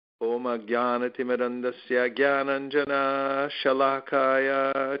Om Jnanatimirandasya Jnananjana Shalakaya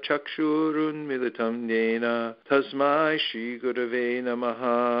Chakshurun Militam Yena Tasmai Shri Gurave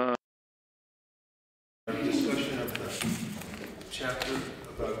Namaha. Discussion of the chapter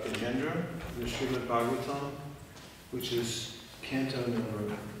about Gajendra, the Srimad Bhagavatam, which is canto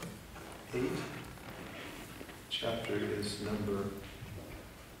number 8. Chapter is number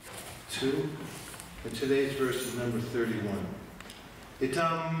 2. And today's verse is number 31.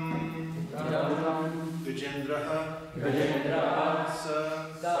 Itam Gajendraha Sa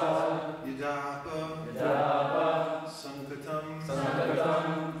Yidapa Sankatam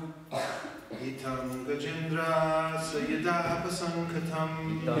Itam Gajendra Sa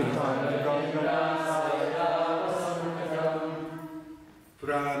Yidapa Sankatam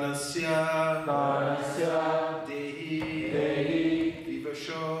Pranasya Dehi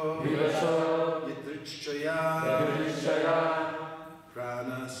Vivasho Yadrichaya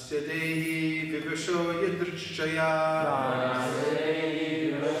Pranasya Dehi Vivasho Yadrichaya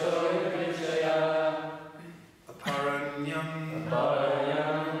Aparanyam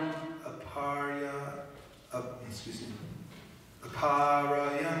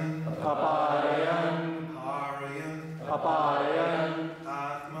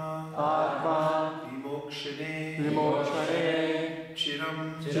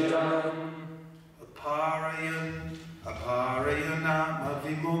Aparayan Atma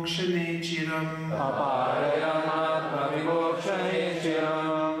Vimokshane Chiram Aparayan Atma Vimokshane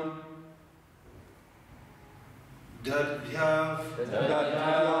Chiram Dadbhyav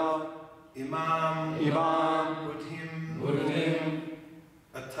Imam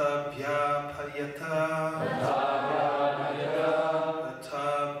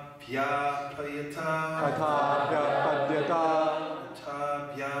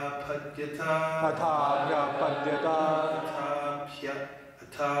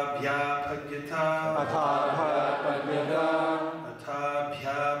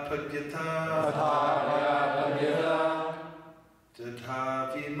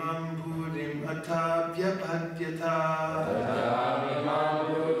Buddhim Atabhyapayata Tatavimam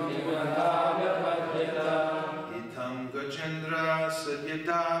Buddhim Atabhyapadyata Itam Gajendra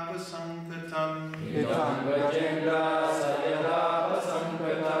Sadyadapa Sankatam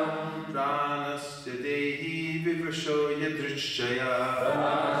Pranasya Dehi Vivasho Yadrichaya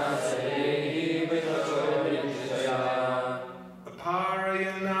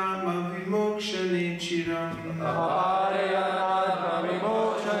Aparayanama Vimokshane Chiram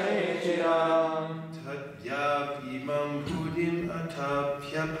Tadyavimam Buddhim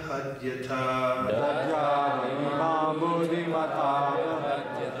Atabhyapadyata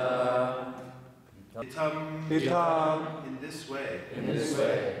Itam in this way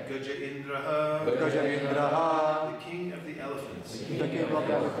Gaja Indraha the king of the elephants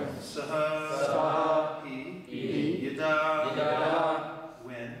Saha he Yada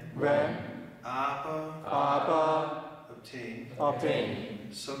when Apa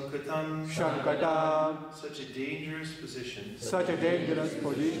obtained Sankatam such a dangerous position Pranasya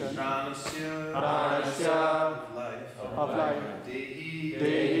of life Dehi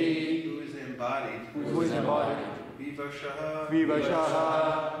who is embodied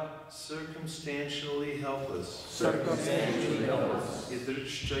Vivashaha circumstantially helpless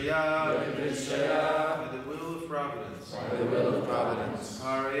Yadrichaya by the will of Providence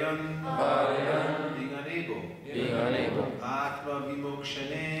Parayan being unable Atma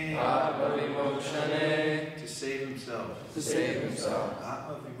Vimokshane to save himself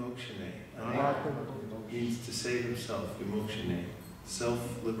Atma Vimokshane means to save himself Vimokshane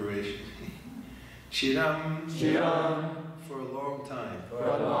self-liberation Chiram for a long time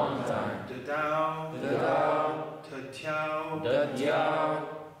Tatyao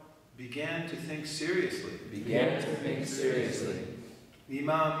began to think seriously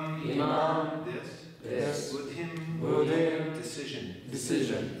Imam this Buddhim decision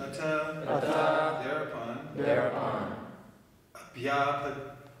Ata thereupon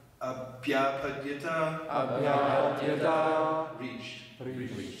Abhyapadyata reached.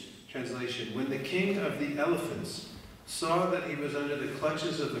 Translation: when the king of the elephants saw that he was under the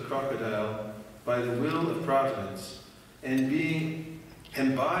clutches of the crocodile by the will of Providence, and being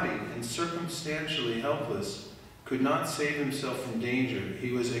embodied and circumstantially helpless, could not save himself from danger,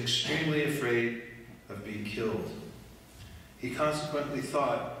 he was extremely afraid of being killed. He consequently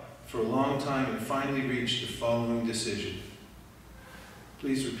thought for a long time and finally reached the following decision.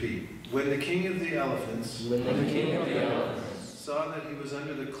 Please repeat. When the king of the elephants saw that he was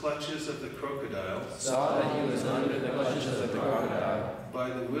under the clutches of the crocodile, by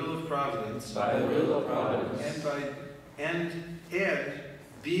the will of Providence, and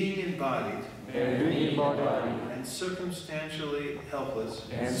being embodied and circumstantially helpless,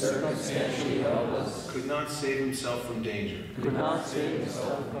 could not save himself from danger. He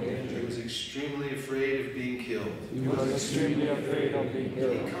was extremely afraid of being killed. He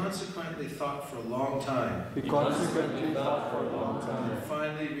consequently thought for a long time. And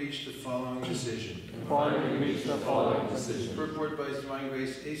finally reached the following decision. Purport by His Divine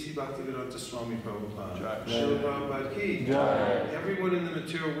Grace, A.C. Bhaktivedanta Swami Prabhupada. Srila Prabhupada ki. Everyone in the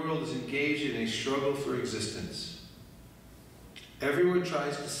material world is engaged in a struggle for existence. Everyone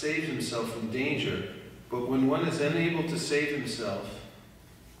tries to save himself from danger, but when one is unable to save himself,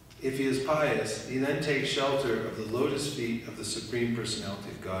 if he is pious, he then takes shelter of the lotus feet of the Supreme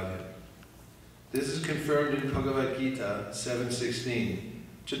Personality of Godhead. This is confirmed in Bhagavad Gita 7:16.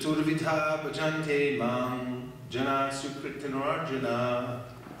 Chaturvitha bhajante mam jana sukritinarjuna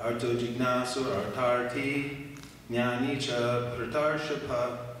arto jignasu artarthi jnani cha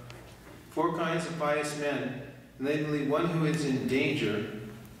pratarshapha. 4 kinds of pious men, namely one who is in danger,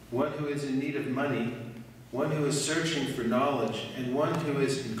 one who is in need of money, one who is searching for knowledge, and one who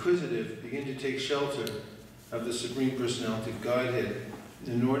is inquisitive, begin to take shelter of the Supreme Personality of Godhead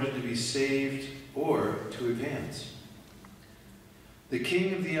in order to be saved or to advance. The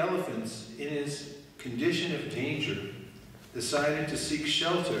king of the elephants, in his condition of danger, decided to seek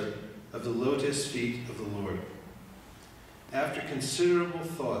shelter of the lotus feet of the Lord. After considerable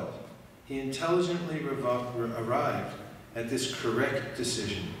thought, he intelligently arrived at this correct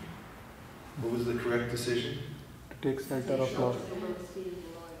decision. What was the correct decision? To take shelter of Lord.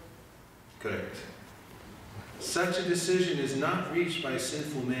 Correct. Such a decision is not reached by a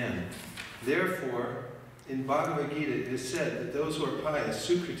sinful man. Therefore, in Bhagavad Gita, it is said that those who are pious,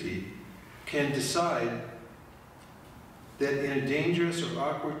 Sukriti, can decide that in a dangerous or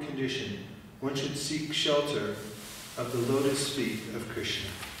awkward condition, one should seek shelter of the lotus feet of Krishna.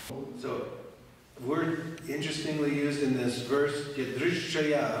 So, the word interestingly used in this verse,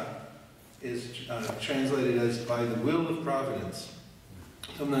 Yadrishchaya, is translated as by the will of Providence.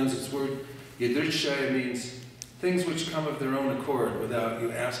 Sometimes this word Yadrishchaya means things which come of their own accord without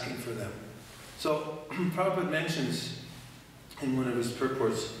you asking for them. So, Prabhupada mentions in one of his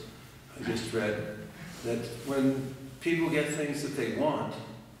purports I just read that when people get things that they want,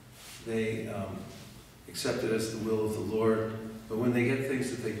 they accept it as the will of the Lord. But when they get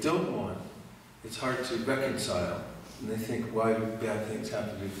things that they don't want, it's hard to reconcile. And they think, why do bad things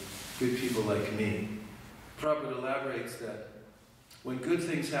happen to good people like me? Prabhupada elaborates that when good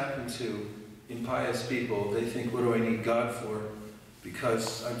things happen to impious people, they think, what do I need God for?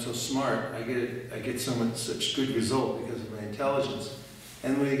 Because I'm so smart, I get such good result because of my intelligence.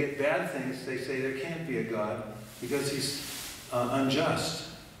 And when they get bad things, they say there can't be a God because he's unjust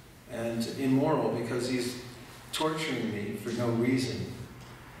and immoral, because he's torturing me for no reason.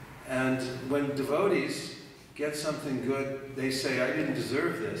 And when devotees get something good, they say, I didn't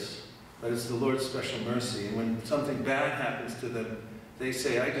deserve this, but it's the Lord's special mercy. And when something bad happens to them, they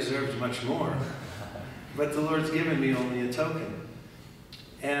say, I deserved much more, but the Lord's given me only a token.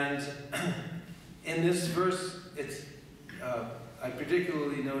 And in this verse, I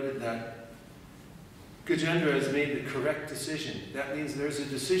particularly noted that Gajendra has made the correct decision. That means there's a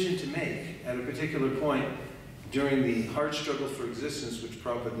decision to make at a particular point during the hard struggle for existence, which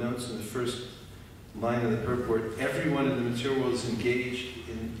Prabhupada notes in the first line of the purport. Everyone in the material world is engaged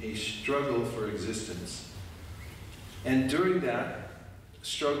in a struggle for existence. And during that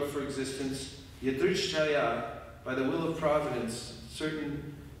struggle for existence, Yadrishchaya, by the will of Providence,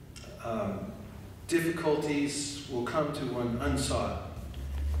 certain difficulties will come to one unsought.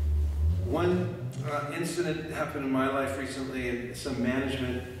 One incident happened in my life recently, in some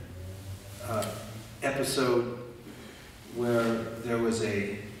management episode where there was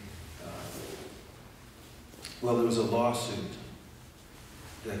a lawsuit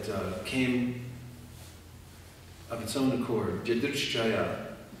that came of its own accord, Yadrishchaya.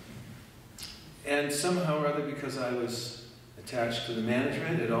 And somehow or other, because I was attached to the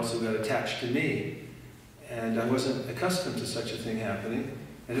management, it also got attached to me. And I wasn't accustomed to such a thing happening.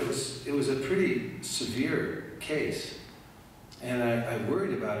 And it was a pretty severe case. And I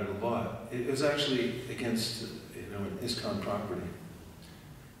worried about it a lot. It was actually against, an ISKCON property.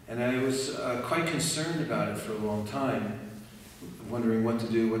 And I was quite concerned about it for a long time, wondering what to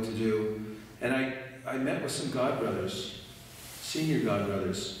do. And I met with some godbrothers, senior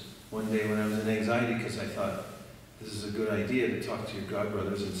godbrothers, one day when I was in anxiety, because I thought, this is a good idea to talk to your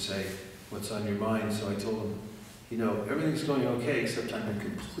godbrothers and say what's on your mind. So I told them, everything's going okay, except I'm in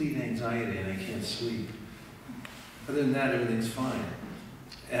complete anxiety and I can't sleep. Other than that, everything's fine.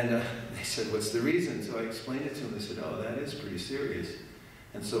 And they said, what's the reason? So I explained it to them. They said, oh, that is pretty serious.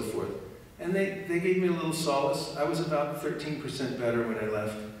 and so forth. And they gave me a little solace. I was about 13% better when I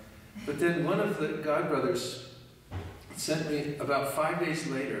left. But then one of the godbrothers sent me, about 5 days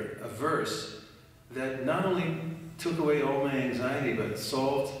later, a verse that not only took away all my anxiety, but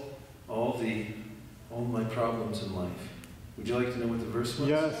solved all my problems in life. Would you like to know what the verse was?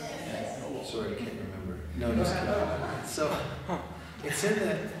 Yes. Sorry, I can't remember. No, just kidding. So, it's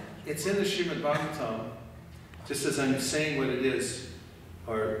in the Srimad Bhagavatam, just as I'm saying what it is.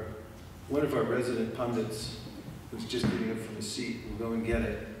 One of our resident pundits, who's just getting up from his seat, will go and get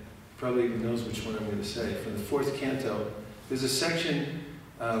it. Probably even knows which one I'm going to say. From the 4th canto, there's a section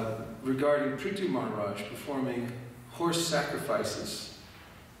regarding Prithu Maharaj performing horse sacrifices.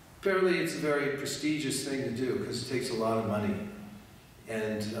 Apparently it's a very prestigious thing to do because it takes a lot of money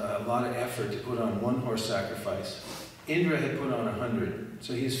and a lot of effort to put on one horse sacrifice. Indra had put on 100,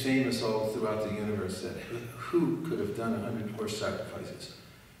 so he's famous all throughout the universe that who could have done 100 horse sacrifices?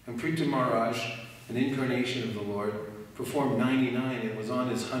 And Prithu Maharaj, an incarnation of the Lord, performed 99 and was on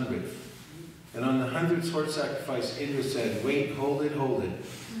his 100th. And on the 100th horse sacrifice, Indra said, "Wait, hold it, hold it."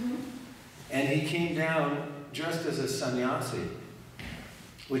 And he came down dressed as a sannyasi,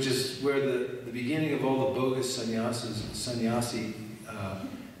 which is where the beginning of all the bogus sannyasi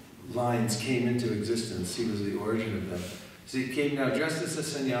lines came into existence. He was the origin of them. So he came down dressed as a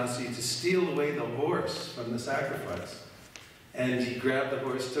sannyasi to steal away the horse from the sacrifice. And he grabbed the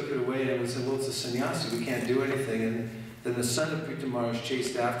horse, took it away, and we said, "Well, it's a sannyasi, we can't do anything." And then the son of Prithu Maharaj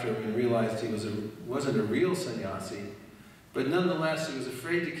chased after him and realized he wasn't a real sannyasi. But nonetheless, he was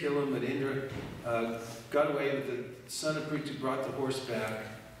afraid to kill him, but Indra got away with it. The son of Prithu brought the horse back.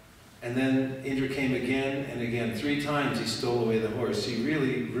 And then Indra came again and again. 3 times he stole away the horse. He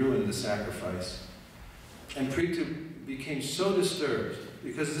really ruined the sacrifice. And Prithu became so disturbed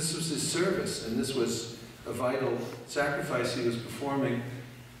because this was his service and this was a vital sacrifice he was performing.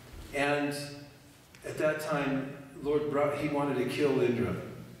 And at that time, he wanted to kill Indra.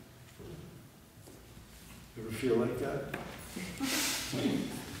 Ever feel like that?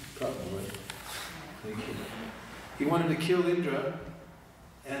 Probably. Thank you. He wanted to kill Indra,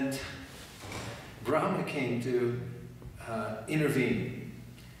 and Brahma came to intervene.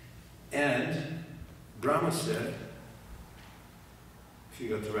 And Brahma said, if you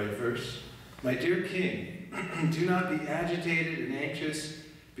got the right verse, "My dear king, do not be agitated and anxious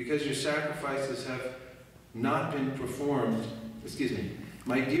because your sacrifices have not been performed." Excuse me.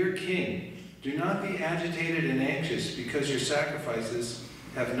 "My dear king, do not be agitated and anxious because your sacrifices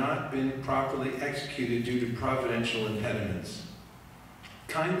have not been properly executed due to providential impediments.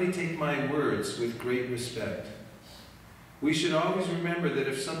 Kindly take my words with great respect. We should always remember that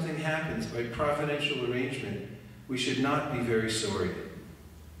if something happens by providential arrangement, we should not be very sorry.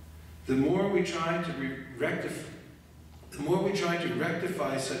 The more we try to rectify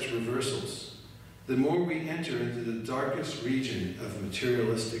such reversals, the more we enter into the darkest region of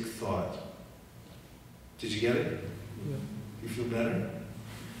materialistic thought." Did you get it? Yeah. You feel better?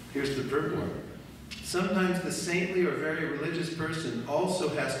 Here's the purport. "Sometimes the saintly or very religious person also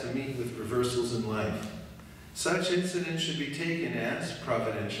has to meet with reversals in life. Such incidents should be taken as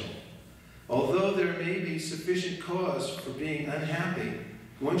providential. Although there may be sufficient cause for being unhappy,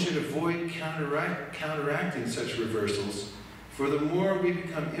 one should avoid counteracting such reversals, for the more we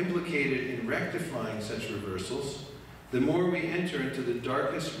become implicated in rectifying such reversals, the more we enter into the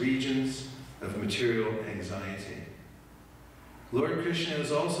darkest regions of material anxiety. Lord Krishna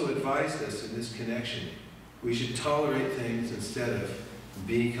has also advised us in this connection. We should tolerate things instead of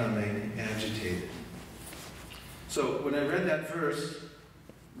becoming agitated." So when I read that verse,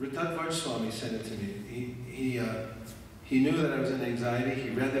 Ritat Vajswami sent it to me. He knew that I was in anxiety.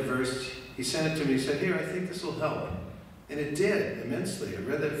 He read the verse. He sent it to me. He said, "Here, I think this will help." And it did immensely. I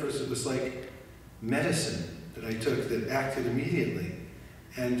read that verse. It was like medicine that I took that acted immediately.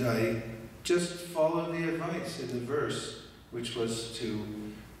 And I just followed the advice in the verse, which was to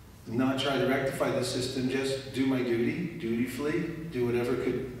not try to rectify the system, just do my duty, dutifully, do whatever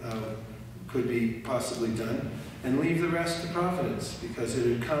could be possibly done, and leave the rest to Providence, because it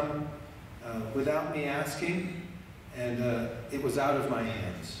had come without me asking, and it was out of my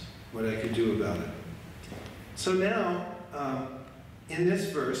hands, what I could do about it. So now, in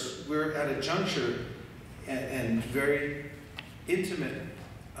this verse, we're at a juncture and very intimate.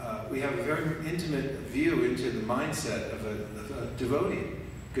 We have a very intimate view into the mindset of a devotee,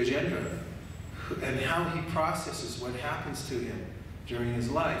 Gajendra, and how he processes what happens to him during his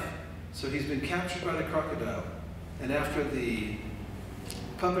life. So he's been captured by the crocodile, and after the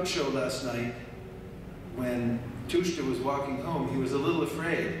puppet show last night, when Tushta was walking home, he was a little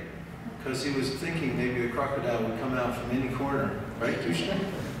afraid, because he was thinking maybe the crocodile would come out from any corner right, Krishna?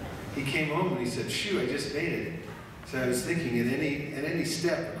 He came home and he said, "Phew, I just made it." So I was thinking, at any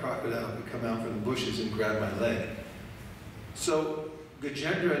step, a crocodile could come out from the bushes and grab my leg. So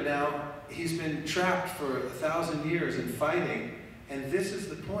Gajendra now, he's been trapped for 1,000 years in fighting, and this is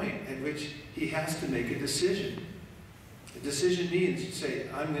the point at which he has to make a decision. A decision means to say,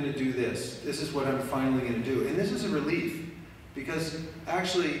 I'm going to do this. This is what I'm finally going to do. And this is a relief, because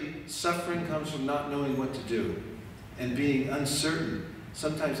actually suffering comes from not knowing what to do and being uncertain.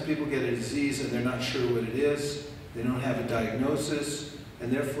 Sometimes people get a disease and they're not sure what it is. They don't have a diagnosis,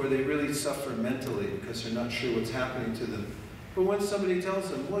 and therefore they really suffer mentally because they're not sure what's happening to them. But once somebody tells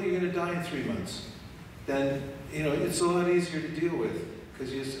them, well, you're going to die in 3 months, then, you know, it's a lot easier to deal with,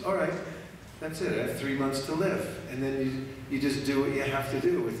 because you just, all right, that's it, I have 3 months to live. And then you just do what you have to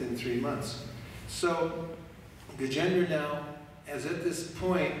do within 3 months. So Gajendra now is at this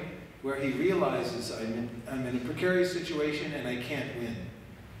point where he realizes, I'm in a precarious situation and I can't win.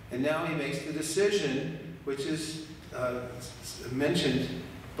 And now he makes the decision, which is mentioned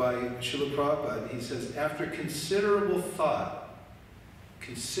by Srila Prabhupada. He says, after considerable thought,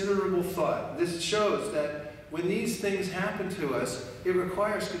 this shows that when these things happen to us, it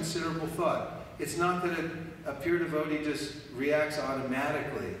requires considerable thought. It's not that a pure devotee just reacts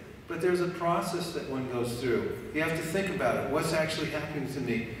automatically, but there's a process that one goes through. You have to think about it. What's actually happening to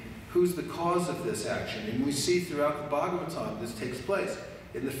me? Who's the cause of this action? And we see throughout the Bhagavatam this takes place.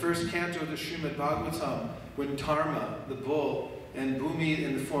 In the first canto of the Srimad Bhagavatam, when Dharma, the bull, and Bhumi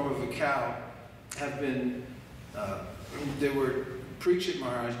in the form of a cow have been, Parikshit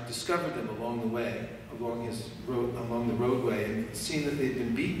Maharaj discovered them along the way, along the roadway, and seen that they'd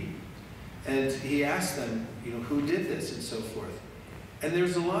been beaten. And he asked them, you know, who did this and so forth. And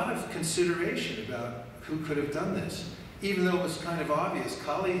there's a lot of consideration about who could have done this. Even though it was kind of obvious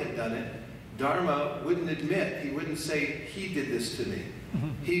Kali had done it, Dharma wouldn't admit, he wouldn't say, he did this to me.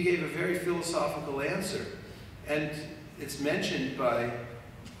 He gave a very philosophical answer. And it's mentioned by,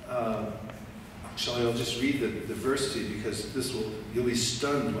 actually I'll just read the verse to you, because you'll be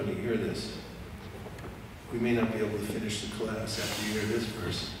stunned when you hear this. We may not be able to finish the class after you hear this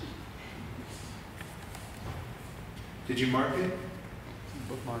verse. Did you mark it?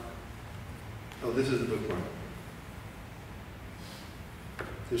 Bookmark. Oh, this is the bookmark.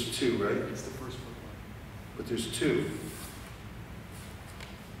 There's two, right? It's the first bookmark. But there's two.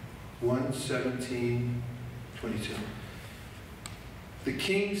 1:17:22. The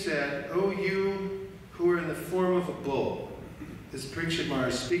king said, "O you who are in the form of a bull." This Parikshit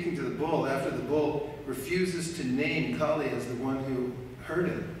Maharaj is speaking to the bull after the bull refuses to name Kali as the one who hurt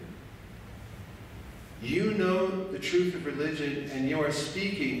him. You know the truth of religion, and you are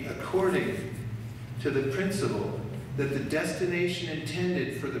speaking according to the principle that the destination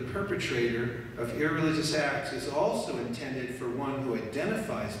intended for the perpetrator of irreligious acts is also intended for one who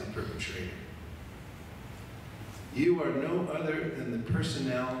identifies the perpetrator. You are no other than the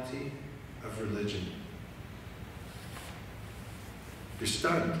personality of religion. You're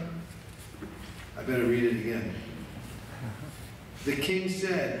stunned. I better read it again. The king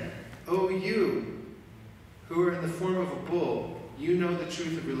said, "O you who are in the form of a bull, you know the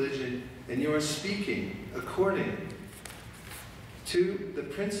truth of religion, and you are speaking according to the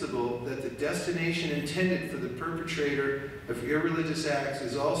principle that the destination intended for the perpetrator of irreligious acts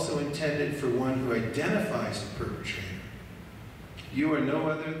is also intended for one who identifies the perpetrator. You are no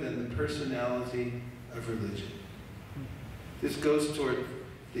other than the personality of religion." This goes toward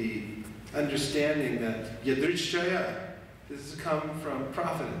the understanding that yadrishaya, this has come from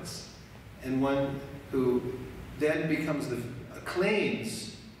Providence, and one who then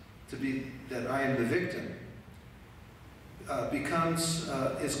claims to be that I am the victim,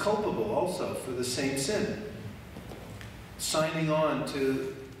 is culpable also for the same sin, signing on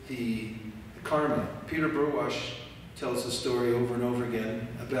to the karma. Peter Burwash tells the story over and over again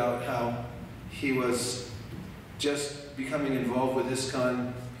about how he was just becoming involved with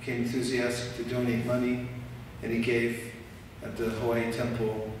ISKCON, became enthusiastic to donate money, and he gave at the Hawaii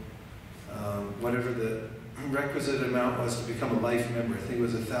temple whatever the requisite amount was to become a life member. I think it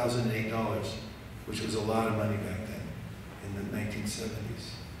was $1,008, which was a lot of money back then in the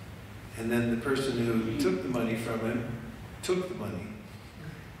 1970s. And then the person who took the money from him took the money,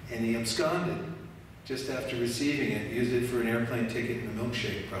 and he absconded just after receiving it, used it for an airplane ticket and a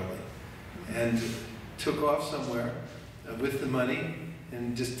milkshake probably, and took off somewhere with the money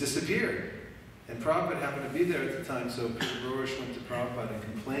and just disappeared. And Prabhupada happened to be there at the time, so Peter Burwash went to Prabhupada and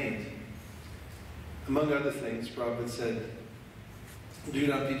complained. Among other things, Prabhupada said, "Do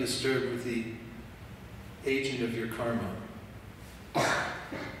not be disturbed with the agent of your karma."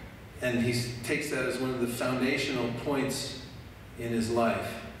 And he takes that as one of the foundational points in his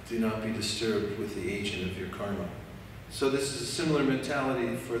life do not be disturbed with the agent of your karma. So this is a similar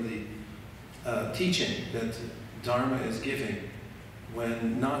mentality for the teaching that Dharma is giving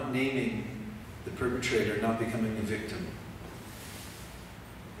when not naming the perpetrator, not becoming a victim.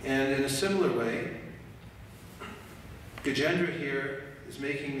 And in a similar way, Gajendra here is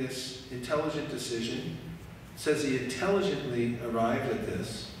making this intelligent decision, says he intelligently arrived at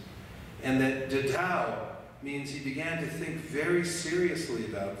this, and that Dadao means he began to think very seriously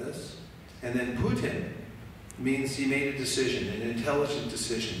about this, and then Putin means he made a decision, an intelligent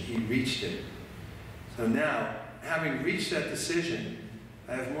decision. He reached it. So now, having reached that decision,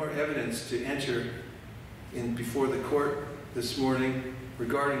 I have more evidence to enter in before the court this morning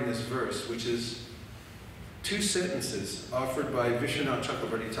regarding this verse, which is 2 sentences offered by Vishwanath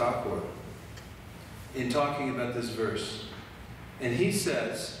Chakravarti Thakur in talking about this verse. And he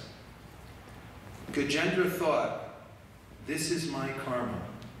says, Gajendra thought, this is my karma.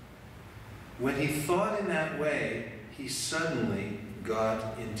 When he thought in that way, he suddenly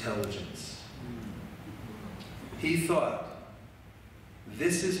got intelligence. He thought,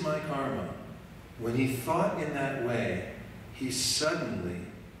 this is my karma. When he thought in that way, he suddenly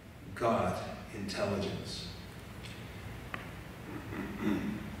got intelligence.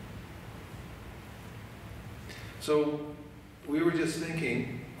 So we were just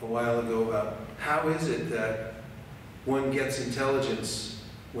thinking a while ago about how is it that one gets intelligence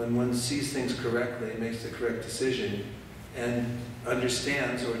when one sees things correctly and makes the correct decision and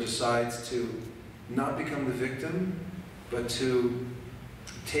understands or decides to not become the victim, but to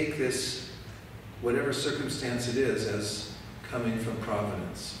take this, whatever circumstance it is, as coming from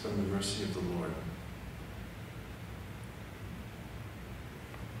Providence, from the mercy of the Lord.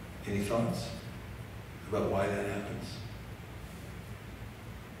 Any thoughts about why that happens?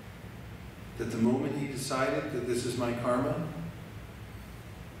 That the moment he decided that this is my karma,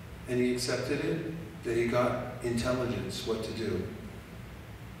 and he accepted it, that he got intelligence what to do.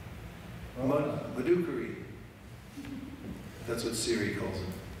 Madhukari. That's what Siri calls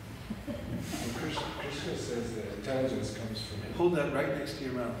him. Krishna says that intelligence comes from him. Hold that right next to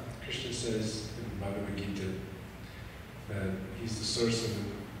your mouth. Krishna says in Bhagavad Gita that he's the source of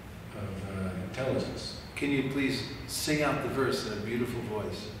intelligence. Can you please sing out the verse in a beautiful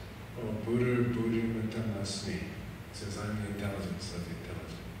voice? Oh, Buddha Matam Asmi. It says, I'm the intelligence of the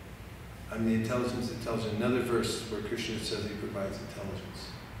intelligent. I'm the intelligence that tells you. Another verse where Krishna says he provides intelligence.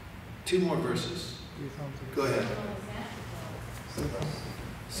 2 more verses. Go ahead.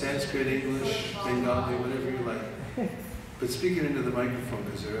 Sanskrit, English, Bengali, whatever you like. But speak it into the microphone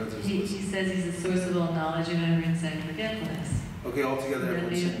because there are others He listening. says he's the source of all knowledge, ignorance, and forgetfulness. Okay, all together,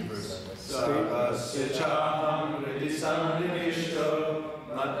 everyone sing the verse. Sarvasya chaham hridisam nivishto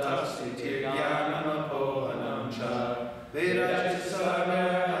mattasti tirgyanam apohanam cha vedajasarva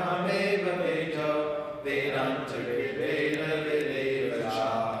ahameva vedo vedanta kriveda vedeva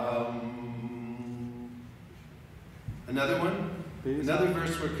chaham. Another one? Another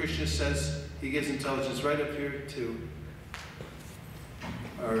verse where Krishna says he gives intelligence right up here to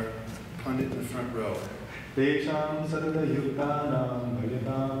our pundit in the front row. Tesham sarada yuktanam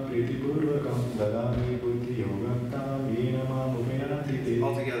bhajatam pritipurvakam dadami buddhi yogam tam yena mam upayanti te.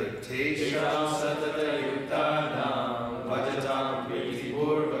 All together. Tesham satata yuktanam bhajatam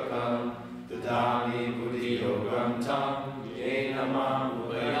pritipurvakam dadami buddhi yogam tam yena mam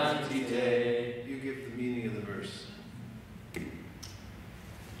upayanti te. You give the meaning of the verse.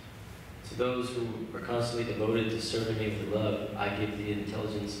 To those who are constantly devoted to serving me with love, I give the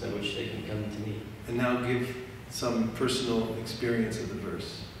intelligence by which they can come to me. And now give some personal experience of the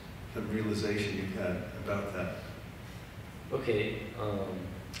verse, some realization you've had about that. Okay,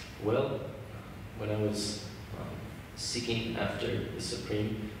 well, when I was seeking after the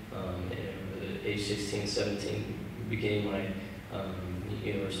Supreme, at age 16, 17, beginning my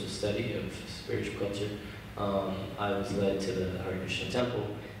universal study of spiritual culture, I was led to the Hare Krishna temple,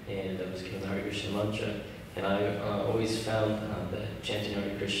 and I was given the Hare Krishna mantra, and I always found that chanting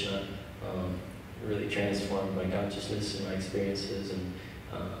Hare Krishna really transformed my consciousness and my experiences, and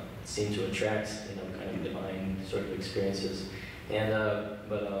seemed to attract, kind of divine sort of experiences. And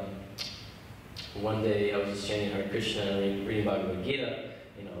but one day I was just chanting Hare Krishna and reading Bhagavad Gita,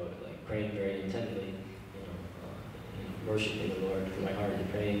 like praying very intently, worshiping the Lord from my heart and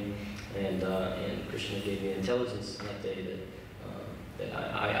praying, and Krishna gave me intelligence that day that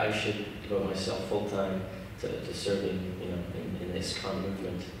I should devote myself full time to serving, in this common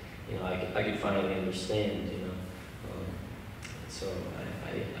movement. I could finally understand, so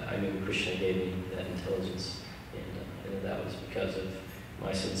I knew Krishna gave me that intelligence, and that was because of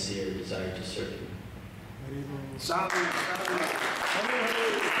my sincere desire to serve him. Sadhu, sadhu.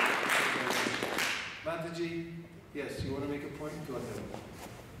 Mataji, yes, you want to make a point? Go ahead.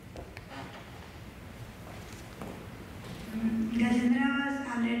 Gajendra was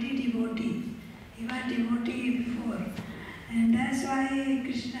already devotee. He was devotee before. And that's why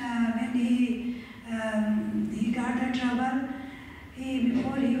Krishna, when he got the trouble,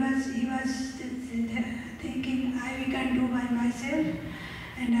 before he was thinking, I can do by myself.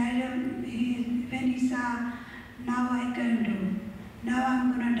 And when he saw, now I can do, now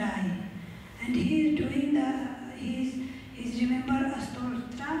I'm gonna die. And he is doing he's remember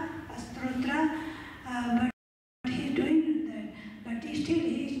Astrotra, but he's doing that. But still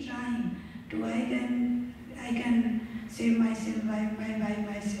he is trying to, I can save myself by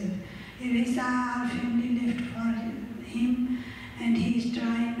myself. He saw our family left for him, and he is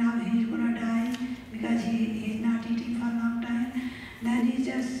trying, now he is gonna die because he is not eating for a long time. Then he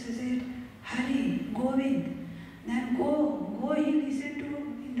just said, Hari, Govind. Then go, he listened to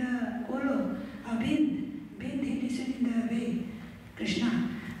in the Kolo, Bind, he listened in the way, Krishna.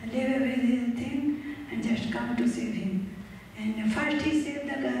 Leave away the thing and just come to save him. And first he saved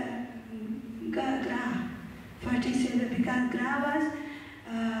the Gra. First he saved, because Gra was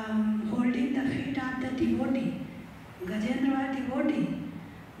holding the feet of the devotee. Gajendra was devotee.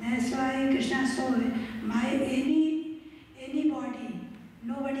 That's why Krishna saw any body,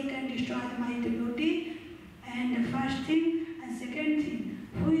 nobody can destroy my devotee. And the first thing, and second thing,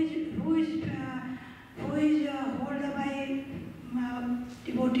 who is hold by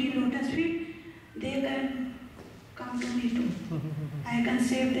devotee lotus feet, they can come to me too. I can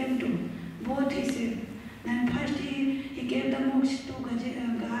save them too. Both he saved. Then first he gave the moksha to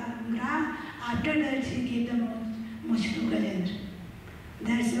Gra. After that he gave the moksha to Gajendra.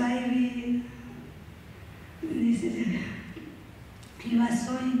 That's why he was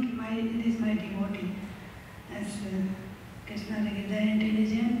showing this is my devotee. That's Krishna, the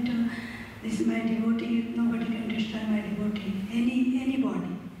intelligent. This is my devotee. Nobody can destroy my devotee.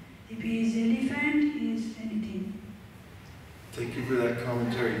 Anybody. If he is elephant, he is anything. Thank you for that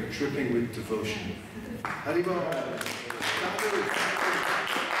commentary, dripping with devotion. Haribol.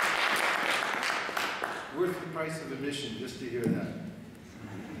 Worth the price of admission just to hear that.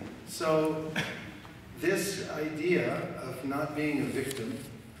 So, this idea of not being a victim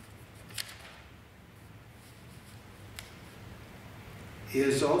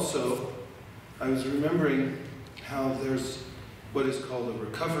is also, I was remembering how there's what is called a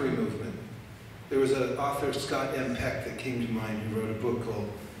recovery movement. There was an author, Scott M. Peck, that came to mind, who wrote a book called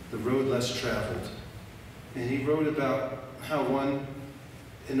The Road Less Traveled. And he wrote about how one,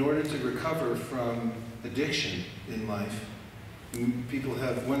 in order to recover from addiction in life, people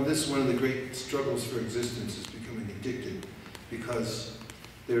have, this is one of the great struggles for existence, is becoming addicted, because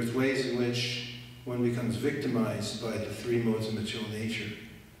there's ways in which one becomes victimized by the three modes of material nature.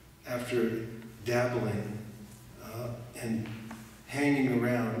 After dabbling and hanging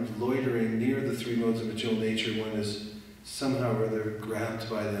around, loitering near the three modes of material nature, one is somehow or other grabbed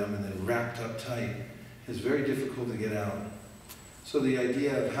by them and then wrapped up tight. It's very difficult to get out. So the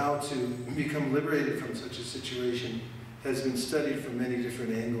idea of how to become liberated from such a situation has been studied from many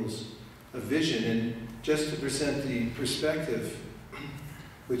different angles of vision. And just to present the perspective,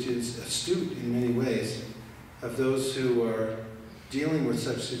 which is astute in many ways, of those who are dealing with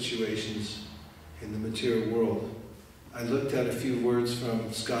such situations in the material world, I looked at a few words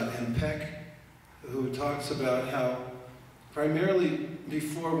from Scott M. Peck, who talks about how primarily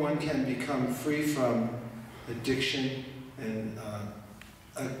before one can become free from addiction and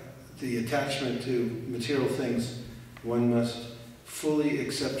the attachment to material things, one must fully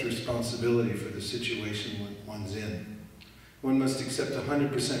accept responsibility for the situation one's in. One must accept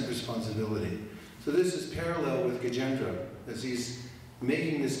 100% responsibility. So this is parallel with Gajendra, as he's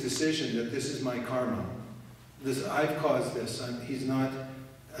making this decision that this is my karma. I've caused this. He's not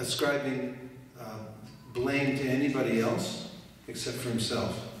ascribing blame to anybody else except for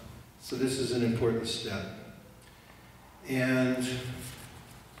himself. So this is an important step. And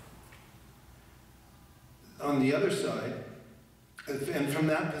on the other side, and from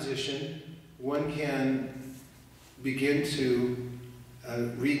that position, one can begin to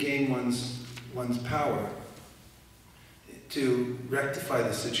regain one's power to rectify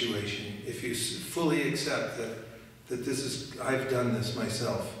the situation. If you fully accept that this is, I've done this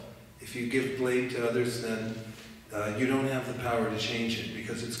myself. If you give blame to others, then you don't have the power to change it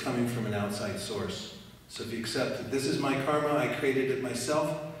because it's coming from an outside source. So if you accept that this is my karma, I created it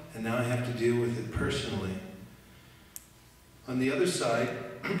myself, and now I have to deal with it personally. On the other side,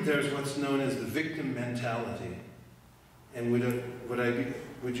 there's what's known as the victim mentality. And what I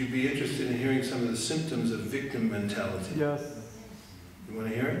would you be interested in hearing some of the symptoms of victim mentality? Yes. You want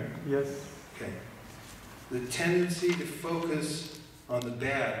to hear it? Yes. Okay. The tendency to focus on the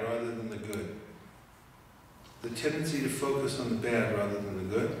bad rather than the good. The tendency to focus on the bad rather than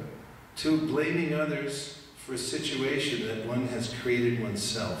the good. 2, blaming others for a situation that one has created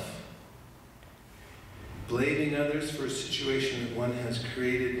oneself. Blaming others for a situation that one has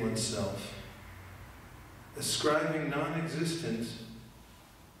created oneself. Ascribing non-existent,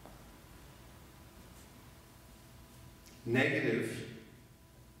 negative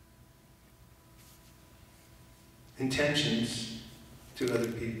intentions to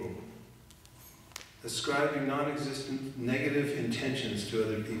other people. Ascribing non-existent negative intentions to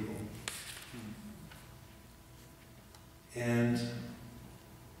other people. And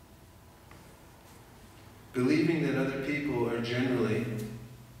believing that other people are generally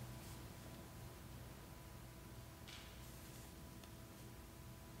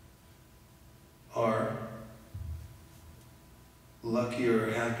luckier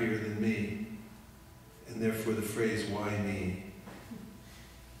or happier than me, and therefore the phrase, why me?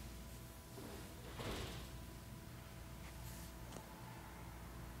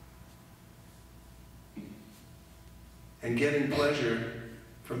 And getting pleasure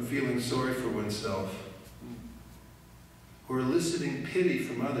from feeling sorry for oneself, or eliciting pity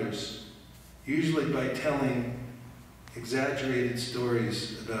from others, usually by telling exaggerated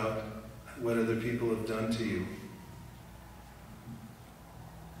stories about what other people have done to you.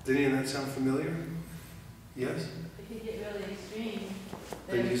 Did any of that sound familiar? Yes? If you get really extreme,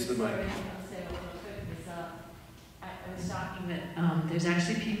 Then use the mic. I'll say a little quick, because I was talking that there's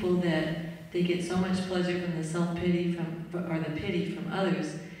actually people that they get so much pleasure from the self-pity or the pity from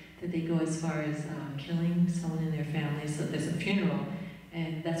others that they go as far as killing someone in their family. So there's a funeral,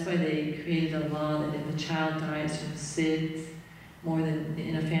 and that's why they created a law that if a child dies from SIDS, more than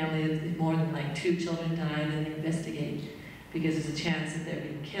in a family, more than like 2 children die, then they investigate, because there's a chance that they're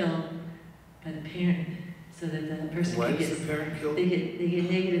being killed by the parent, so that the person Why can is get the parent killed? they get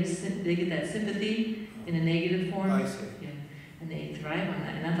negative, they get that sympathy in a negative form. I see. Yeah, and they thrive on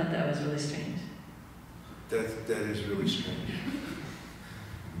that, and I thought that was really strange. That is really strange.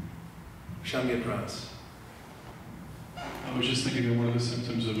 Shamya Pras. I was just thinking that one of the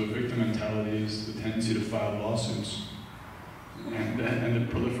symptoms of a victim mentality is the tendency to file lawsuits. And the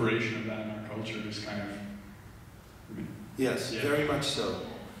proliferation of that in our culture is kind of... Yes, yeah. very much so.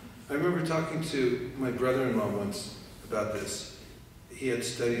 I remember talking to my brother-in-law once about this. He had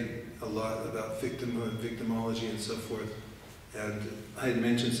studied a lot about victimhood, victimology and so forth. And I had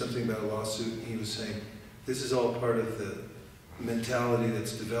mentioned something about a lawsuit, and he was saying, this is all part of the mentality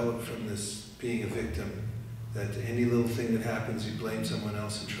that's developed from this being a victim, that any little thing that happens, you blame someone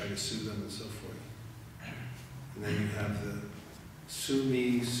else and try to sue them and so forth. And then you have the sue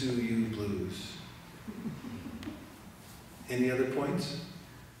me, sue you blues. Any other points?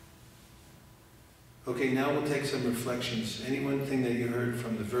 Okay, now we'll take some reflections. Any one thing that you heard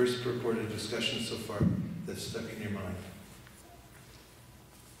from the verse purported discussion so far that's stuck in your mind?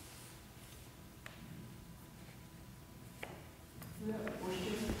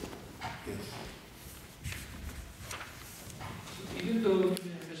 Yes. Even though you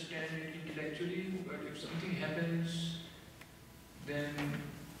can understand it intellectually, but if something happens, then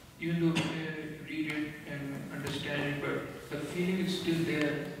even though you can read it and understand it, but the feeling is still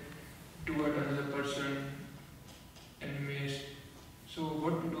there toward another person and miss. So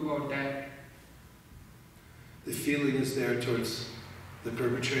what to do about that? The feeling is there towards the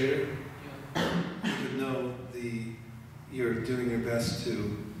perpetrator, Yeah. even though you're doing your best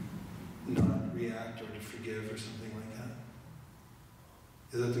to not react or to forgive or something like that.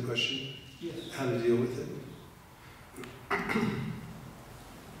 Is that the question? Yes. How to deal with it?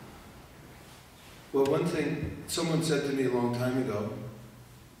 Well, one thing someone said to me a long time ago,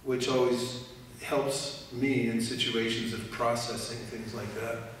 which always helps me in situations of processing things like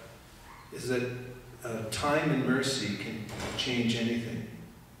that, is that time and mercy can change anything.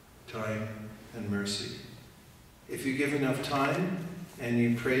 Time and mercy. If you give enough time and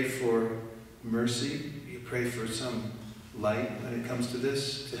you pray for mercy, you pray for some light when it comes to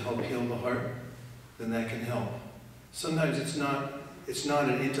this to help heal the heart, then that can help. Sometimes it's not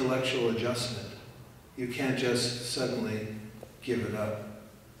an intellectual adjustment. You can't just suddenly give it up.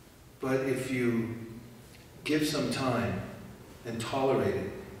 But if you give some time and tolerate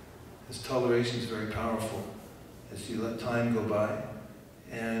it, as toleration is very powerful, as you let time go by,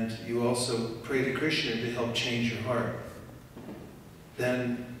 and you also pray to Krishna to help change your heart,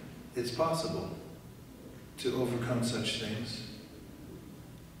 then it's possible to overcome such things.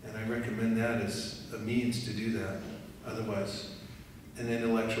 And I recommend that as a means to do that. Otherwise, an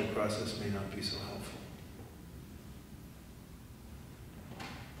intellectual process may not be so helpful.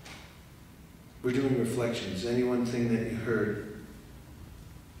 We're doing reflections. Any one thing that you heard,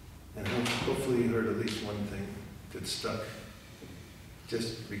 and hopefully you heard at least one thing that stuck,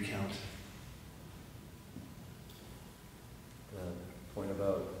 just recount. The point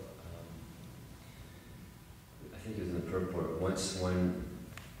about, I think it was in the purport, once one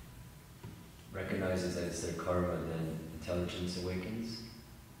recognizes that it's their karma, then intelligence awakens.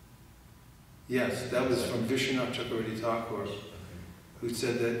 Yes, that was from Vishwanath Chakravarti Thakur, who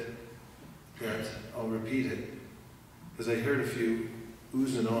said that, I'll repeat it, because I heard a few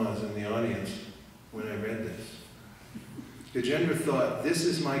oohs and ahs in the audience when I read this. Gajendra thought, this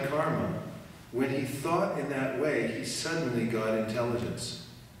is my karma. When he thought in that way, he suddenly got intelligence.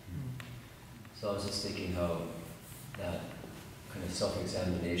 So I was just thinking how that kind of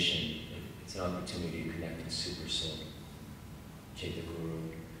self-examination, it's an opportunity to connect with Super Soul, Chaitya Guru,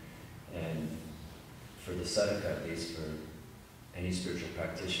 and for the sadhaka, at least for any spiritual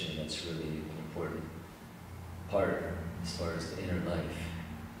practitioner, that's really an important part as far as the inner life.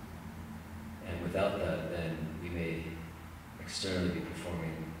 And without that, then we may externally be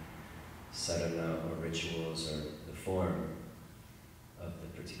performing sadhana or rituals or the form of the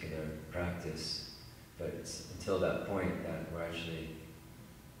particular practice. But it's until that point that we're actually,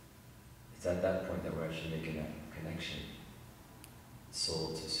 it's at that point that we're actually making that connection,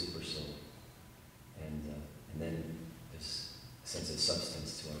 soul to super soul. And then there's a sense of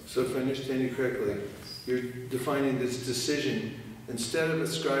substance to it. So if I understand you correctly, you're defining this decision, instead of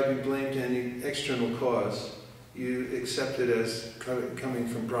ascribing blame to any external cause, you accept it as coming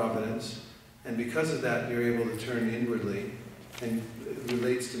from Providence, and because of that you're able to turn inwardly, and it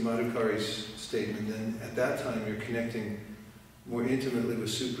relates to Madhukari's statement, then at that time you're connecting more intimately with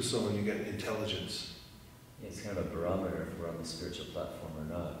Super Soul and you get intelligence. Yeah, it's kind of a barometer if we're on the spiritual platform or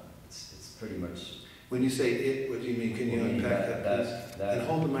not. It's pretty much... When you say it, what do you mean? Can you unpack that, please? And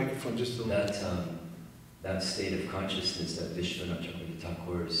hold the microphone just a little bit. That state of consciousness that Vishwanath Chakravarti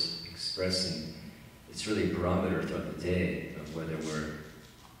Thakur is expressing, it's really a barometer throughout the day of whether we're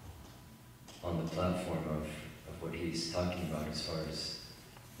on the platform of what he's talking about as far as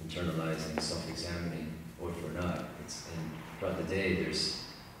internalizing, self-examining, or if we're not. And throughout the day, there's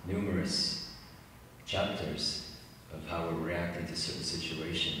numerous chapters of how we're reacting to certain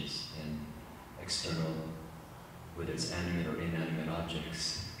situations and external, whether it's animate or inanimate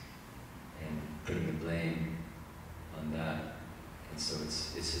objects, and putting the blame on that. And so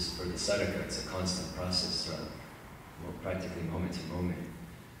it's just for the sadhaka, it's a constant process throughout, practically moment to moment,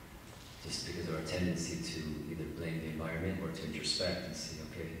 just because of our tendency to either blame the environment or to introspect and see,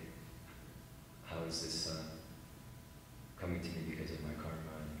 okay, how is this coming to me because of my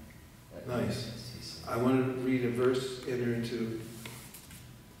karma? Nice. I want to read a verse, enter into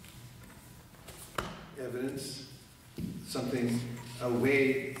evidence, a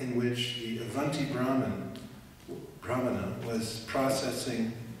way in which the Avanti Brahmana was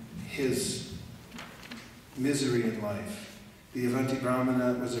processing his misery in life. The Avanti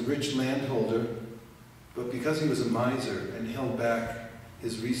Brahmana was a rich landholder, but because he was a miser and held back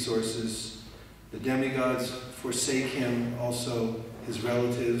his resources, the demigods forsake him, also his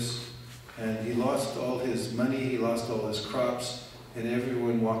relatives, and he lost all his money, he lost all his crops, and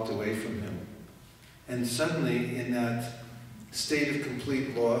everyone walked away from him. And suddenly, in that state of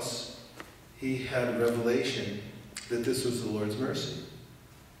complete loss, he had a revelation that this was the Lord's mercy.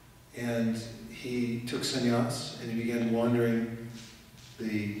 And he took sannyas and he began wandering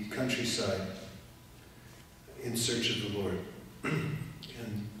the countryside in search of the Lord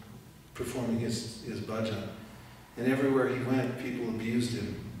and performing his bhajan. And everywhere he went, people abused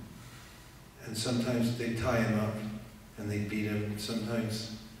him. And sometimes they'd tie him up and they'd beat him.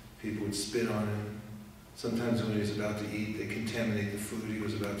 Sometimes people would spit on him. Sometimes when he was about to eat, they contaminate the food he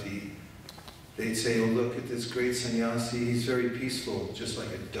was about to eat. They'd say, oh, look at this great sannyasi, he's very peaceful, just like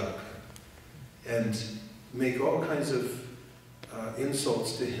a duck. And make all kinds of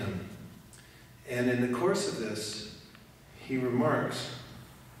insults to him. And in the course of this, he remarks,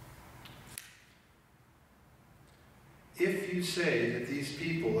 if you say that these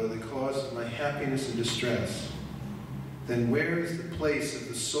people are the cause of my happiness and distress, then where is the place of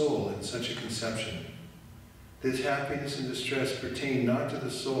the soul in such a conception? This happiness and distress pertain not to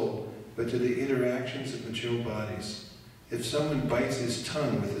the soul, but to the interactions of material bodies. If someone bites his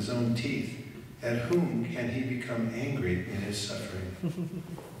tongue with his own teeth, at whom can he become angry in his suffering?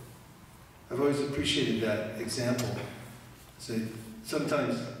 I've always appreciated that example. So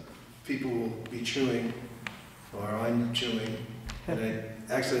sometimes people will be chewing, or I'm chewing, and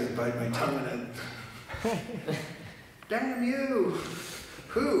I accidentally bite my tongue and damn you,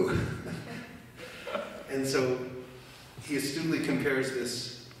 who? And so he astutely compares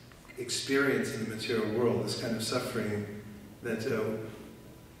this experience in the material world, this kind of suffering, that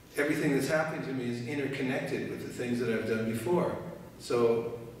everything that's happening to me is interconnected with the things that I've done before.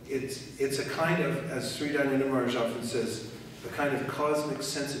 So it's a kind of, as Sri Dhananda Maharaj often says, a kind of cosmic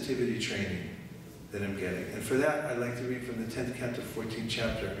sensitivity training that I'm getting. And for that, I'd like to read from the 10th canto, 14th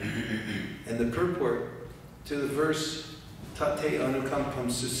chapter. And the purport to the verse, Tate anukampam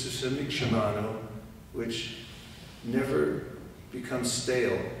sususamikshimano, which never becomes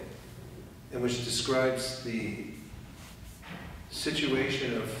stale, and which describes the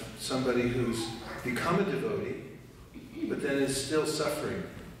situation of somebody who's become a devotee, but then is still suffering.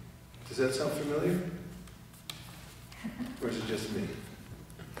 Does that sound familiar? Or is it just me?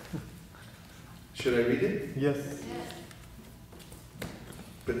 Should I read it? Yes.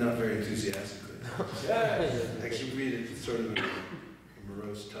 But not very enthusiastically. I can read it sort of in a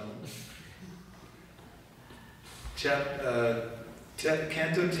morose tone. Canto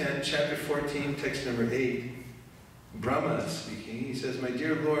 10, chapter 14, text number 8. Brahma is speaking. He says, "My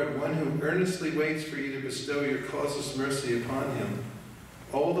dear Lord, one who earnestly waits for you to bestow your causeless mercy upon him,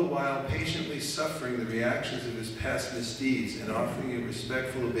 all the while patiently suffering the reactions of his past misdeeds and offering you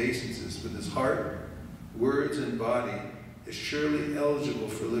respectful obeisances with his heart, words, and body, is surely eligible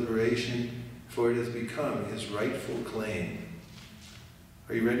for liberation, for it has become his rightful claim."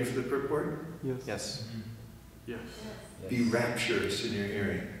 Are you ready for the purport? Yes. Yes. Yes. Be rapturous in your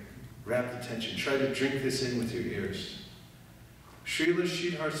hearing. Rapt attention. Try to drink this in with your ears. Srila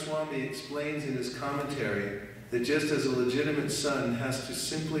Sridhar Swami explains in his commentary that just as a legitimate son has to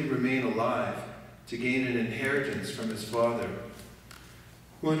simply remain alive to gain an inheritance from his father,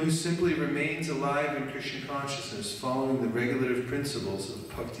 one who simply remains alive in Krishna consciousness following the regulative principles of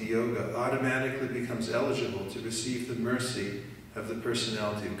Bhakti Yoga automatically becomes eligible to receive the mercy of the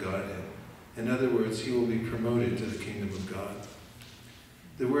personality of Godhead. In other words, he will be promoted to the kingdom of God.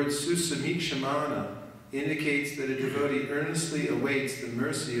 The word susamikshamana indicates that a devotee earnestly awaits the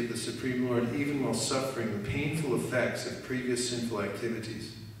mercy of the Supreme Lord even while suffering the painful effects of previous sinful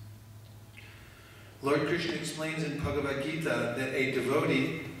activities. Lord Krishna explains in Bhagavad Gita that a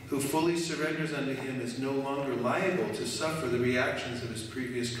devotee who fully surrenders unto him is no longer liable to suffer the reactions of his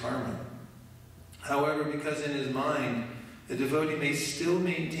previous karma. However, because in his mind, a devotee may still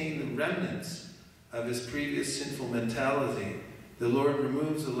maintain the remnants of his previous sinful mentality, the Lord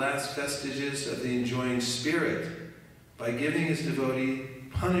removes the last vestiges of the enjoying spirit by giving his devotee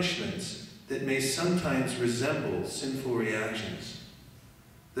punishments that may sometimes resemble sinful reactions.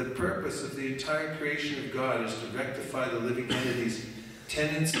 The purpose of the entire creation of God is to rectify the living entity's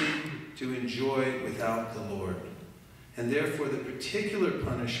tendency to enjoy without the Lord. And therefore the particular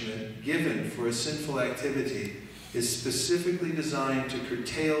punishment given for a sinful activity is specifically designed to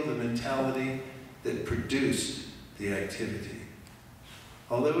curtail the mentality that produced the activity.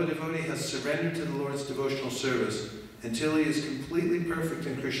 Although a devotee has surrendered to the Lord's devotional service until he is completely perfect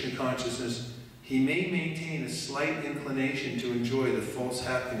in Krishna consciousness, he may maintain a slight inclination to enjoy the false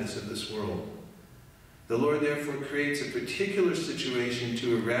happiness of this world. The Lord therefore creates a particular situation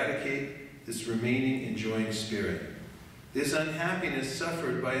to eradicate this remaining enjoying spirit. This unhappiness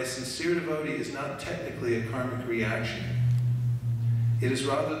suffered by a sincere devotee is not technically a karmic reaction. It is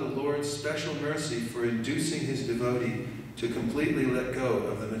rather the Lord's special mercy for inducing his devotee to completely let go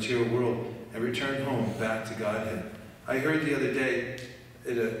of the material world and return home back to Godhead. I heard the other day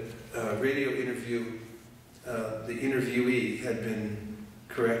at a radio interview, the interviewee had been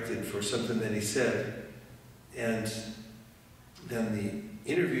corrected for something that he said, and then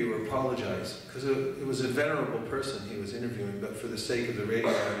the interviewer apologized, because it was a venerable person he was interviewing, but for the sake of the radio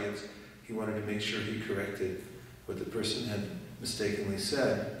audience, he wanted to make sure he corrected what the person had mistakenly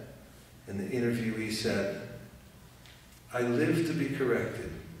said. And the interviewee said, "I live to be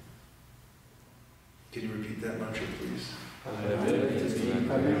corrected." Can you repeat that mantra, please?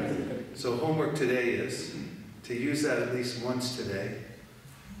 So homework today is to use that at least once today.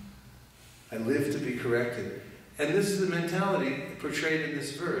 I live to be corrected. And this is the mentality portrayed in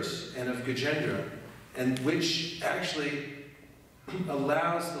this verse, and of Gajendra, and which actually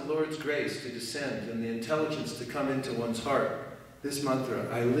allows the Lord's grace to descend and the intelligence to come into one's heart. This mantra,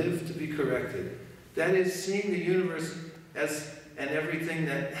 I live to be corrected. That is seeing the universe as, and everything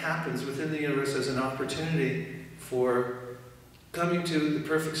that happens within the universe as an opportunity for coming to the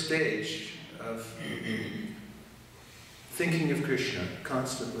perfect stage of thinking of Krishna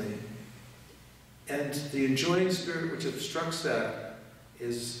constantly. And the enjoying spirit which obstructs that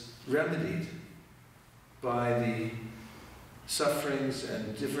is remedied by the sufferings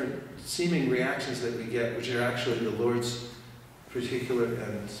and different seeming reactions that we get, which are actually the Lord's particular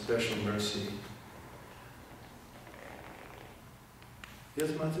and special mercy.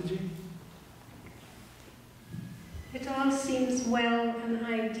 Yes, Mataji? It all seems well and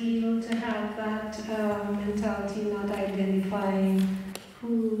ideal to have that mentality, not identifying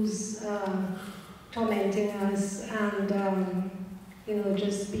who's tormenting us, and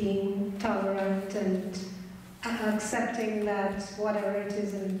just being tolerant and accepting that whatever it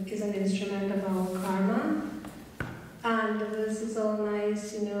is an instrument of our karma. And the verse is all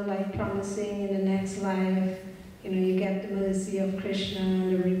nice, like promising in the next life, you get the mercy of Krishna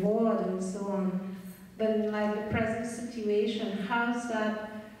and the reward and so on. But in like the present situation, how's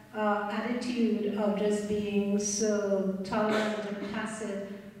that attitude of just being so tolerant and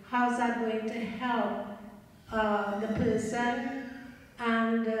passive, how's that going to help the person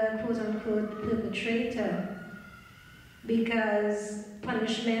and the quote-unquote perpetrator? Because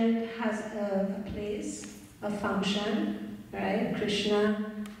punishment has a place, a function, right?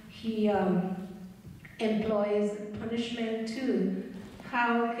 Krishna, he employs punishment too.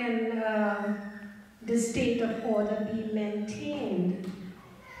 How can the state of order be maintained?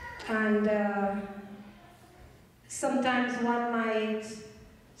 And sometimes one might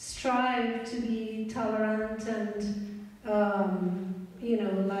strive to be tolerant and,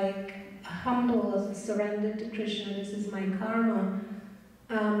 like humble, surrendered to Krishna, this is my karma.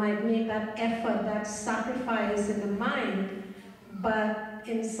 Might make that effort, that sacrifice in the mind, but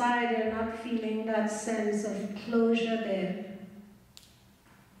inside you're not feeling that sense of closure there.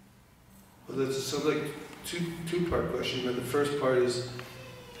 Well, that's so like two-part question, but the first part is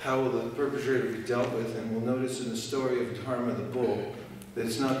how will the perpetrator be dealt with? And we'll notice in the story of Dharma the bull that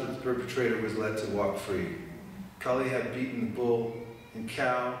it's not that the perpetrator was let to walk free. Kali had beaten the bull and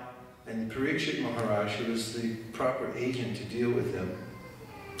cow, and Parikshit Maharaj, who was the proper agent to deal with him,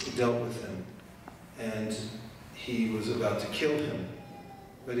 dealt with him, and he was about to kill him.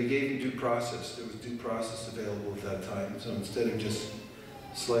 But he gave him due process. There was due process available at that time. So instead of just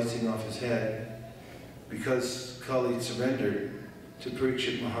slicing off his head, because Kali surrendered to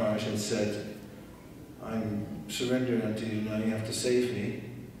Parikshit Maharaj and said, I'm surrendering unto you, now you have to save me,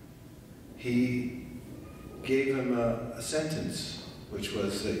 he gave him a sentence, which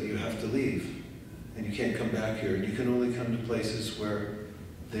was that you have to leave, and you can't come back here, and you can only come to places where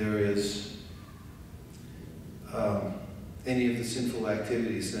there is any of the sinful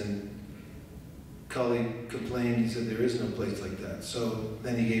activities. Then Kali complained, he said, there is no place like that. So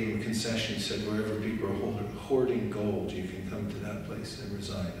then he gave him a concession, he said, wherever people are hoarding gold, you can come to that place and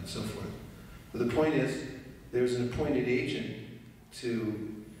reside, and so forth. But the point is, there's an appointed agent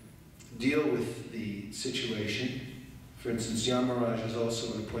to deal with the situation. For instance, Yamaraj is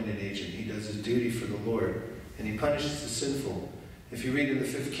also an appointed agent. He does his duty for the Lord, and he punishes the sinful. If you read in the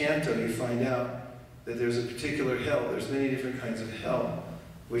 5th canto, you find out that there's a particular hell. There's many different kinds of hell,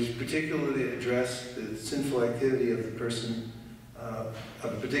 which particularly address the sinful activity of the person, of a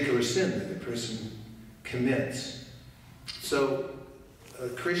particular sin that the person commits. So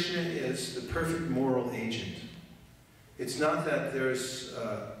Krishna is the perfect moral agent. It's not that there's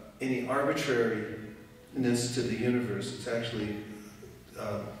any arbitrariness to the universe. It's actually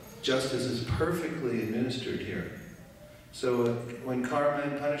justice is perfectly administered here. So when karma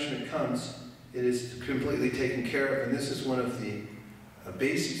and punishment comes, it is completely taken care of, and this is one of the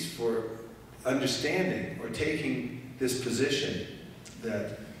bases for understanding or taking this position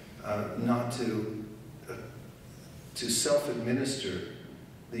that not to self-administer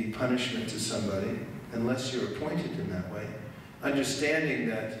the punishment to somebody unless you're appointed in that way. Understanding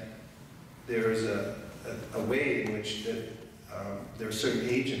that there is a way in which that there are certain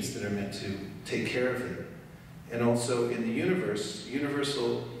agents that are meant to take care of it. And also in the universe,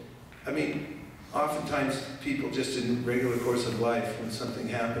 universal, I mean, oftentimes people just in regular course of life, when something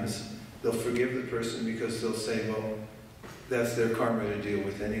happens, they'll forgive the person because they'll say, well, that's their karma to deal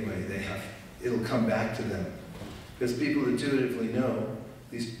with anyway. It'll come back to them. Because people intuitively know,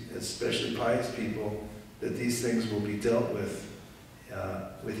 these especially pious people, that these things will be dealt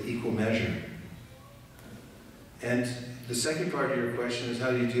with equal measure. And the second part of your question is,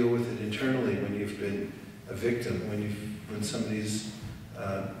 how do you deal with it internally when you've been a victim, when somebody's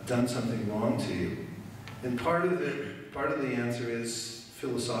done something wrong to you? And part of the answer is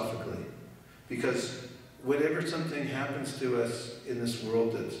philosophically, because whenever something happens to us in this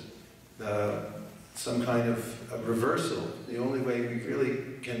world that's some kind of a reversal, the only way we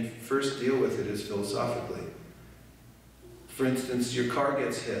really can first deal with it is philosophically. For instance, your car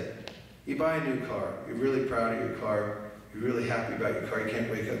gets hit. You buy a new car. You're really proud of your car. You're really happy about your car. You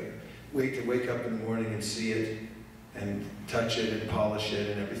can't wait to wake up in the morning and see it. and touch it and polish it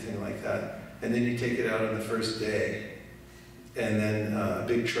and everything like that. And then you take it out on the first day, and then a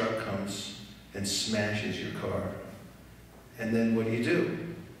big truck comes and smashes your car. And then what do?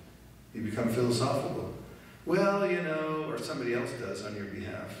 You become philosophical. Well, you know, or somebody else does on your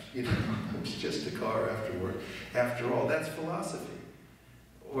behalf. You know, it's just a car after all, that's philosophy.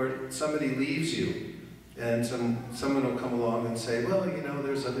 Or somebody leaves you, and someone will come along and say, well, you know,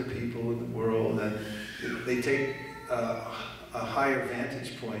 there's other people in the world, and they take a higher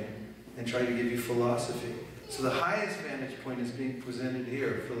vantage point and try to give you philosophy. So the highest vantage point is being presented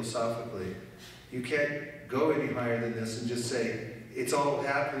here, philosophically. You can't go any higher than this and just say, it's all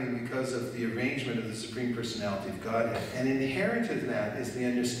happening because of the arrangement of the Supreme Personality of Godhead. And inherent in that is the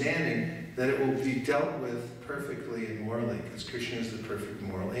understanding that it will be dealt with perfectly and morally, because Krishna is the perfect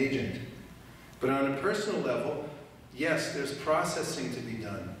moral agent. But on a personal level, yes, there's processing to be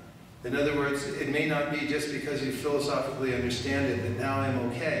done. In other words, it may not be just because you philosophically understand it that now I'm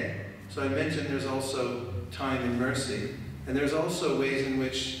okay. So I mentioned there's also time and mercy. And there's also ways in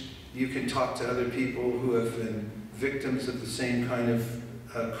which you can talk to other people who have been victims of the same kind of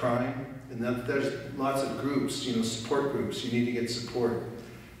crime. And then there's lots of groups, you know, support groups. You need to get support.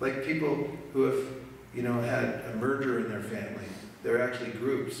 Like people who have, you know, had a murder in their family. There are actually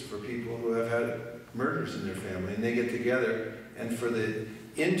groups for people who have had murders in their family, and they get together, and for the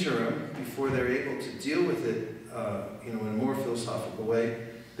interim, before they're able to deal with it, you know, in a more philosophical way,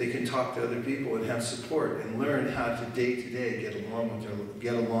 they can talk to other people and have support and learn how to day get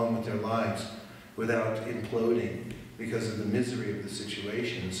along with their lives without imploding because of the misery of the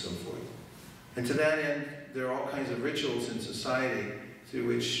situation and so forth. And to that end, there are all kinds of rituals in society through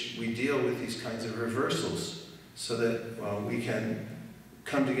which we deal with these kinds of reversals so that we can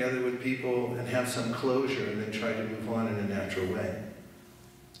come together with people and have some closure and then try to move on in a natural way.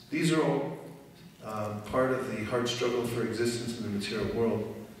 These are all part of the hard struggle for existence in the material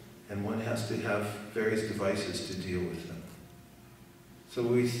world, and one has to have various devices to deal with them. So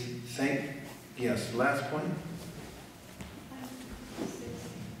we think, yes, last point?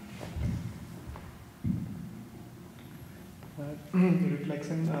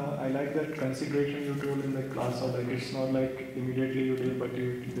 Reflection, I like that consideration you told in the class, or like it's not like immediately you do, but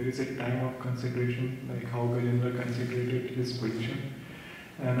there is a time of consideration, like how Gajendra considered his position.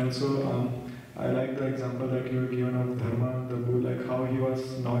 And also, I like the example that you were given of Dharma, the bull, like how he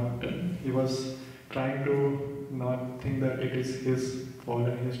was trying to not think that it is his fault,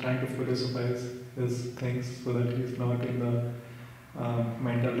 and he's trying to philosophize his things so that he's not in the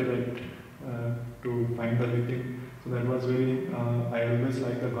mentality that to find the victim. So that was very, I always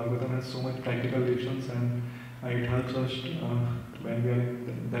like that Bhagavatam has so much practical lessons, and it helps us when we are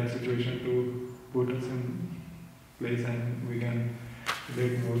in that situation to put us in place and we can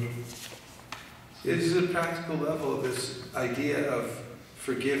relate more. It is a practical level of this idea of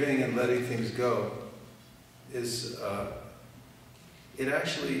forgiving and letting things go. It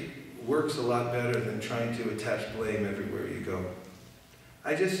actually works a lot better than trying to attach blame everywhere you go.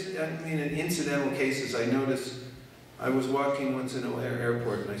 I mean, in incidental cases, I noticed, I was walking once in O'Hare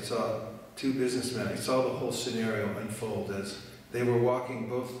Airport and I saw two businessmen. I saw the whole scenario unfold as they were walking,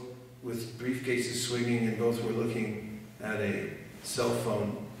 both with briefcases swinging, and both were looking at a cell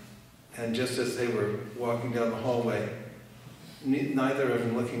phone. And just as they were walking down the hallway, neither of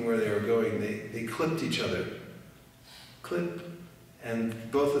them looking where they were going, they clipped each other. Clip.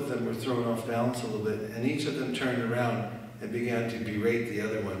 And both of them were thrown off balance a little bit, and each of them turned around and began to berate the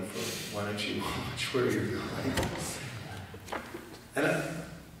other one for, why don't you watch where you're going? And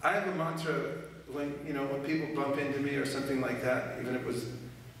I have a mantra when people bump into me or something like that, even if it was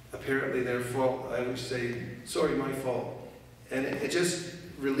apparently their fault, I would say, sorry, my fault. And it just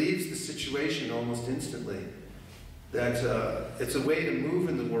relieves the situation almost instantly. That it's a way to move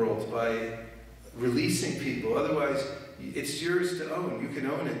in the world by releasing people. Otherwise, it's yours to own. You can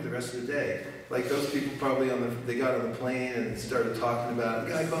own it the rest of the day. Like those people probably they got on the plane and started talking about,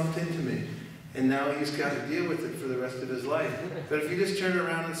 the guy bumped into me. And now he's got to deal with it for the rest of his life. But if you just turn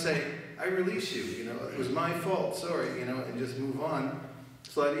around and say, I release you, it was my fault, sorry, and just move on,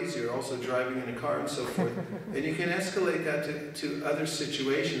 it's a lot easier. Also driving in a car and so forth. And you can escalate that to other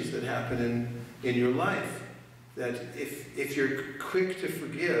situations that happen in your life. That if you're quick to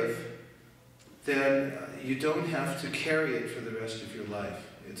forgive, then you don't have to carry it for the rest of your life.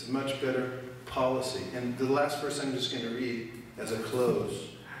 It's a much better policy. And the last verse I'm just going to read as a close,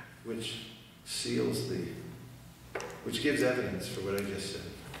 which gives evidence for what I just said.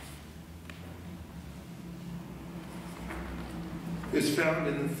 It's found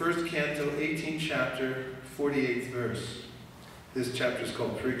in the 1st canto, 18th chapter, 48th verse. This chapter is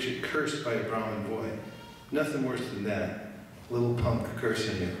called Parikshit, Cursed by a Brahmin Boy. Nothing worse than that. Little punk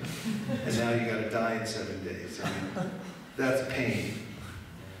cursing you. And now you gotta die in 7 days. I mean, that's pain.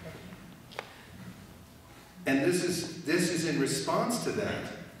 And this is in response to that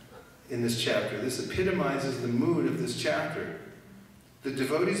in this chapter. This epitomizes the mood of this chapter. The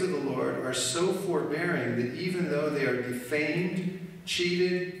devotees of the Lord are so forbearing that even though they are defamed,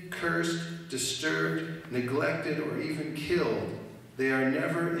 cheated, cursed, disturbed, neglected, or even killed, they are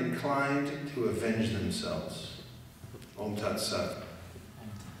never inclined to avenge themselves. Om Tat Sat.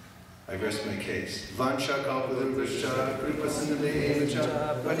 I rest my case. Vancha kalpadurvascha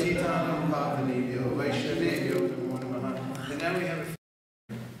kripasindadevacha patitanam pavanebhyo vaishnavebhyo namo namaha. And now we have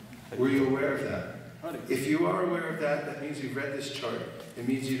a... Were you aware of that? If you are aware of that, that means you've read this chart. It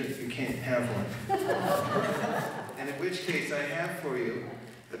means you can't have one. And in which case, I have for you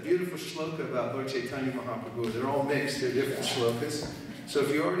a beautiful shloka about Lord Chaitanya Mahaprabhu. They're all mixed, they're different shlokas. So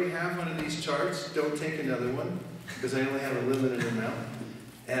if you already have one of these charts, don't take another one, because I only have a limited amount.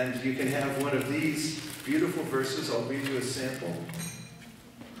 And you can have one of these beautiful verses. I'll read you a sample.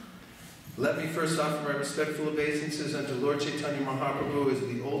 Let me first offer my respectful obeisances unto Lord Chaitanya Mahaprabhu as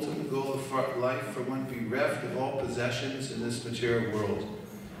the ultimate goal of life for one bereft of all possessions in this material world,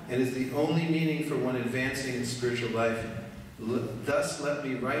 and is the only meaning for one advancing in spiritual life. Thus let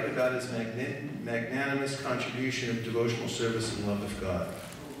me write about his magnanimous contribution of devotional service and love of God.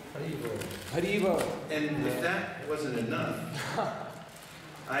 Haribo. And if that wasn't enough,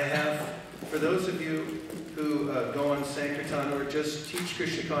 I have, for those of you who go on Sankirtan or just teach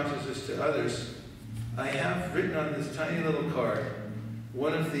Krishna consciousness to others, I have written on this tiny little card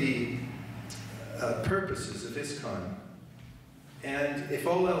one of the purposes of ISKCON. And if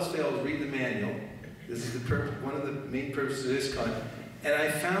all else fails, read the manual. This is one of the main purposes of ISKCON. And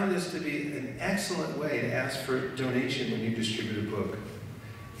I found this to be an excellent way to ask for donation when you distribute a book.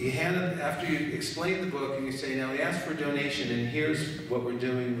 You hand it, after you explain the book, and you say, now we ask for a donation, and here's what we're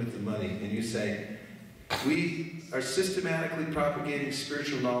doing with the money. And you say, we are systematically propagating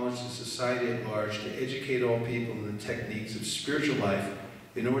spiritual knowledge to society at large to educate all people in the techniques of spiritual life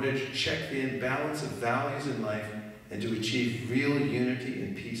in order to check the imbalance of values in life and to achieve real unity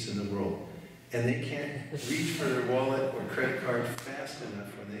and peace in the world. And they can't reach for their wallet or credit card fast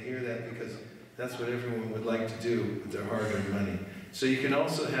enough when they hear that, because that's what everyone would like to do with their hard-earned money. So you can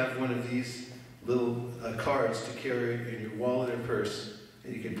also have one of these little cards to carry in your wallet or purse,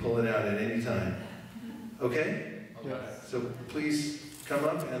 and you can pull it out at any time. Okay? Yeah. So please come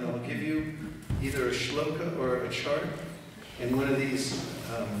up, and I'll give you either a shloka or a chart in one of these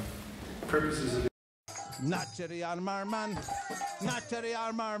purposes of Nachariyar Marman,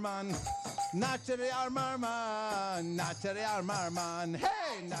 Nachariyar Marman, Nachariyar Marman, Nachariyar Marman,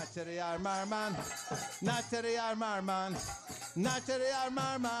 hey, Nachariyar Marman, Nachariyar Marman, Nachariyar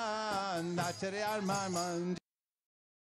Marman, Nachariyar Marman.